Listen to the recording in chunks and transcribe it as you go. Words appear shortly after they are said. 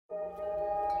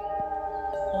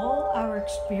our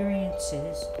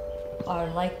experiences are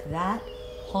like that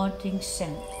haunting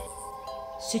scent.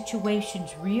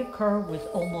 Situations reoccur with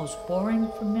almost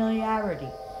boring familiarity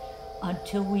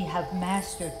until we have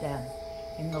mastered them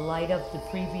in the light of the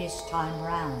previous time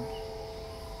round.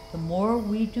 The more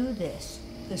we do this,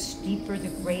 the steeper the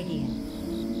gradient,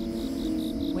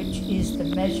 which is the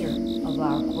measure of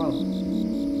our growth.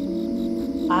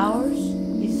 Ours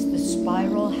is the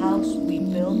spiral house we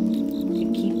built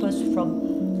to keep us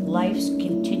from life's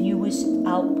continuous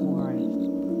outpouring,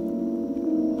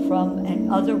 from an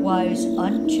otherwise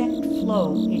unchecked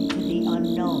flow into the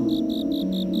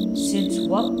unknown. Since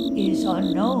what is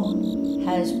unknown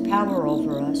has power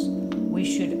over us, we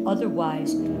should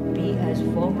otherwise be as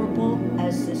vulnerable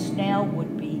as the snail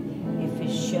would be if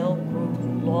his shell grew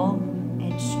long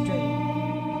and straight.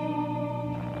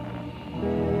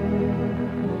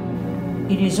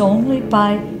 It is only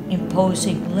by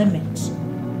imposing limits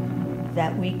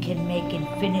that we can make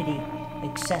infinity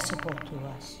accessible to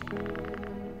us.